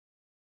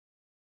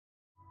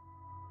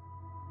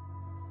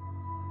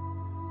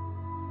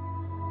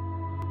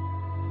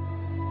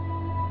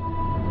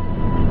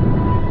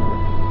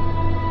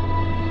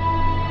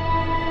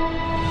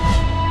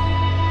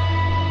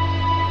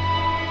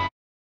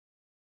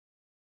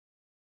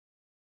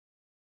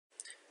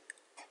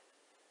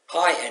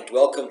Hi and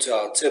welcome to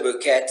our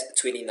TurboCAD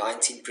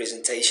 2019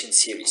 presentation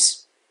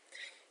series.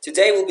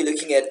 Today we'll be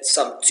looking at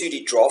some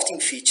 2D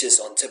drafting features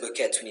on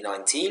TurboCAD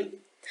 2019,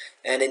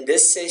 and in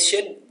this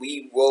session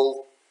we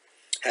will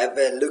have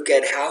a look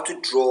at how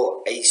to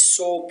draw a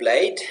saw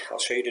blade. I'll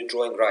show you the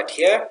drawing right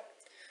here.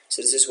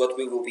 So this is what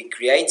we will be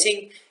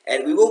creating,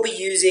 and we will be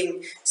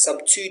using some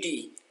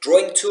 2D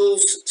drawing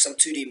tools, some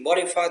 2D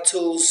modify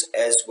tools,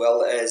 as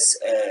well as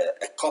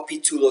a copy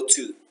tool or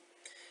two.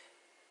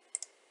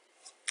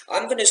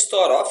 I'm going to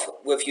start off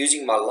with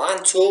using my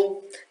line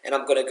tool, and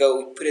I'm going to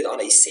go put it on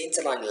a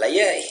centerline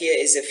layer. Here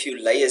is a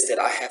few layers that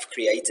I have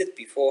created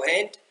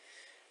beforehand.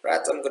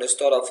 Right, I'm going to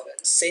start off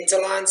center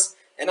lines,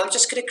 and I'm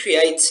just going to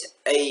create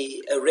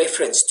a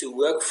reference to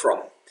work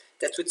from.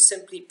 That would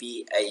simply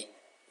be a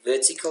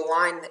vertical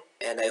line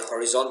and a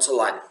horizontal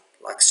line,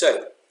 like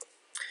so.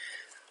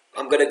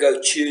 I'm going to go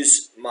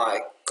choose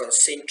my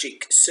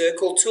concentric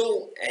circle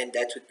tool, and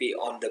that would be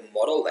on the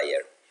model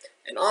layer.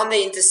 And on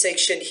the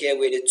intersection here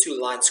where the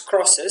two lines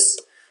crosses,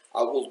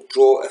 I will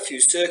draw a few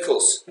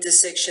circles.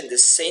 Intersection, the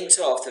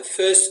center of the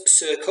first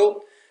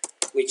circle,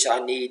 which I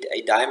need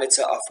a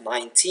diameter of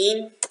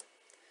 19,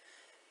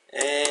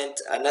 and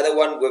another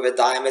one with a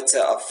diameter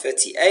of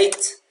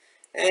 38,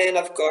 and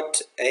I've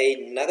got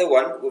another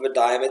one with a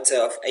diameter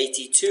of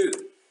 82.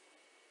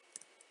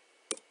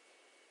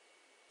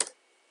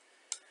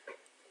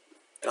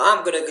 Now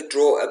I'm going to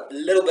draw a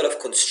little bit of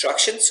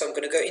construction, so I'm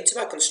going to go into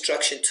my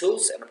construction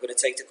tools, and I'm going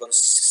to take the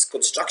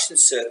construction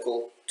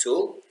circle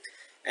tool,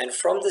 and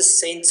from the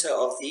center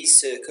of these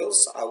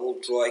circles I will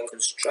draw a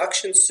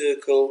construction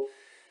circle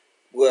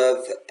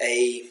with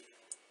a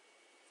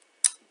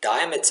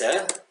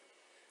diameter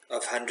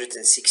of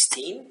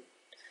 116,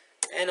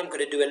 and I'm going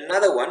to do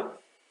another one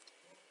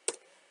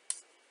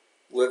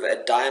with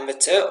a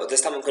diameter, or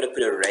this time I'm going to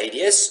put a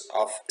radius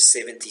of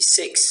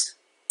 76.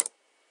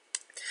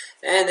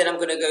 And then I'm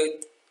going to go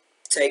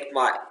take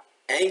my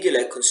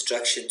angular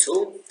construction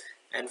tool,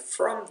 and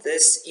from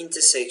this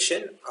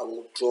intersection I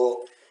will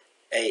draw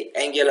a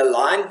angular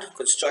line,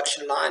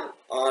 construction line,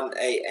 on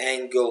a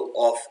angle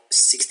of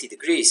 60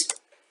 degrees.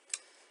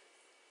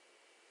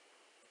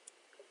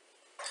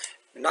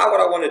 Now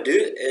what I want to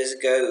do is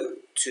go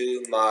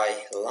to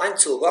my line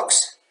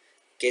toolbox,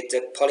 get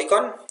the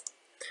polygon.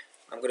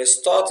 I'm going to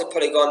start the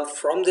polygon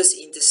from this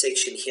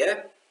intersection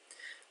here.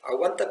 I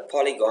want the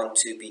polygon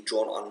to be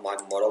drawn on my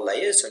model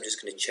layer, so I'm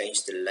just going to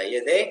change the layer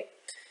there.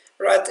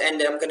 Right, and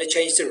then I'm going to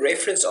change the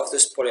reference of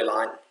this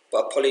polygon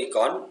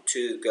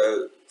to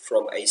go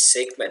from a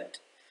segment,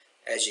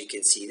 as you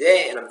can see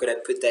there, and I'm going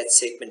to put that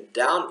segment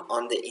down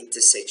on the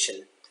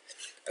intersection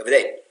over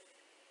there.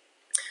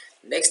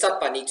 Next up,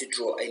 I need to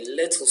draw a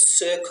little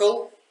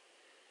circle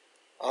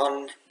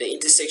on the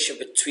intersection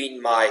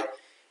between my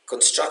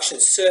construction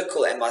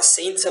circle and my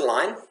center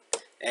line.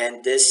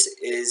 And this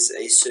is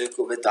a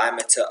circle with a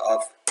diameter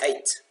of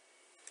 8.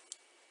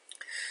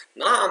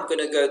 Now I'm going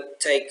to go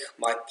take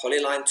my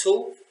polyline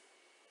tool.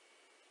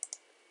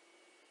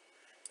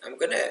 I'm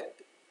going to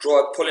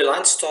draw a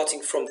polyline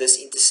starting from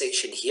this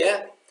intersection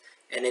here,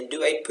 and then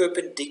do a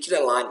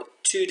perpendicular line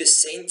to the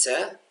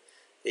center.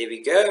 There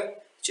we go.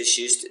 Just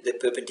used the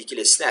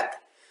perpendicular snap.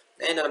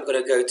 And I'm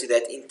going to go to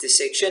that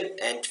intersection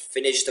and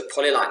finish the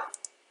polyline.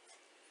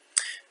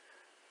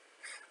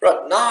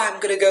 Right, now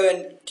I'm going to go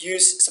and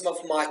use some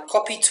of my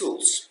copy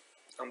tools.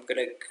 I'm going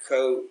to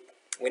go,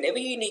 whenever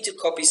you need to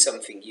copy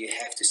something, you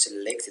have to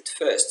select it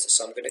first.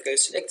 So I'm going to go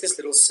select this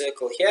little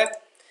circle here,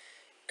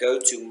 go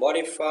to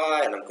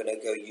modify, and I'm going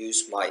to go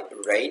use my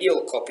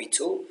radial copy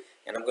tool,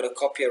 and I'm going to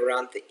copy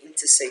around the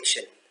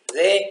intersection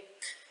there,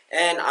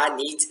 and I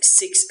need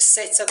 6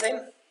 sets of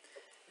them,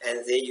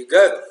 and there you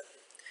go.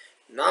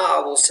 Now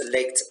I will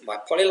select my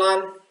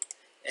polyline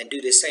and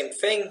do the same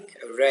thing,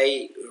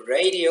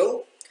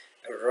 radial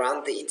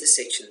around the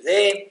intersection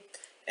there,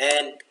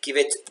 and give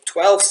it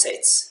 12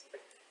 sets.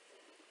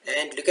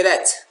 And look at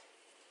that.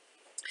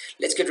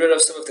 Let's get rid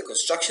of some of the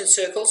construction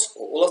circles,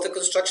 or all of the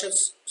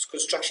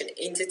construction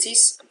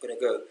entities. I'm going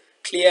to go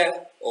clear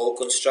all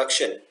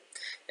construction,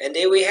 and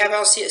there we have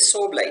our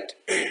saw blade.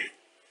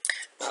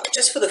 Now,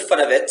 just for the fun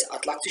of it,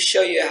 I'd like to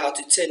show you how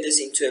to turn this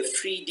into a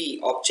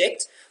 3D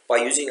object by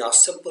using our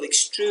simple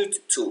extrude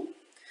tool.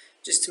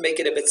 Just to make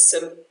it a bit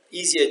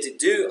easier to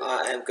do,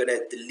 I am going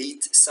to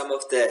delete some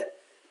of the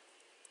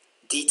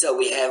detail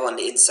we have on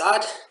the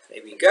inside.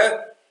 There we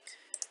go.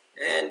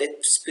 And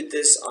let's put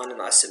this on an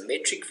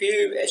isometric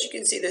view. As you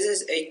can see, this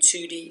is a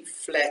 2D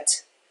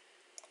flat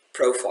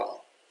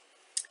profile.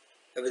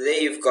 Over there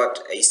you've got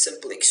a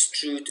simple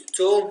extrude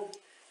tool,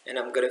 and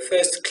I'm going to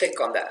first click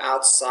on the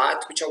outside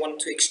which I want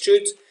to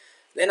extrude.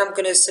 Then I'm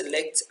going to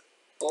select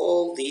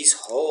all these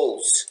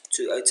holes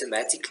to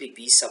automatically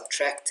be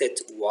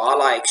subtracted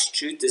while I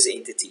extrude this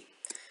entity,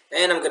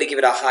 and I'm going to give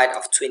it a height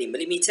of 20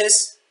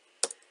 millimeters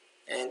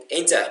and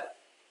enter.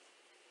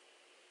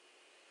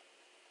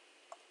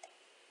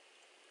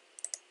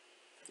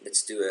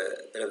 Let's do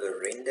a bit of a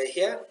render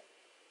here,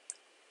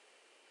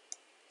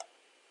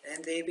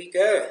 and there we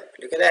go.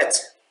 Look at that.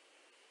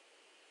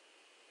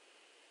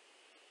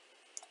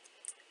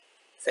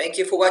 Thank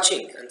you for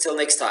watching. Until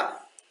next time.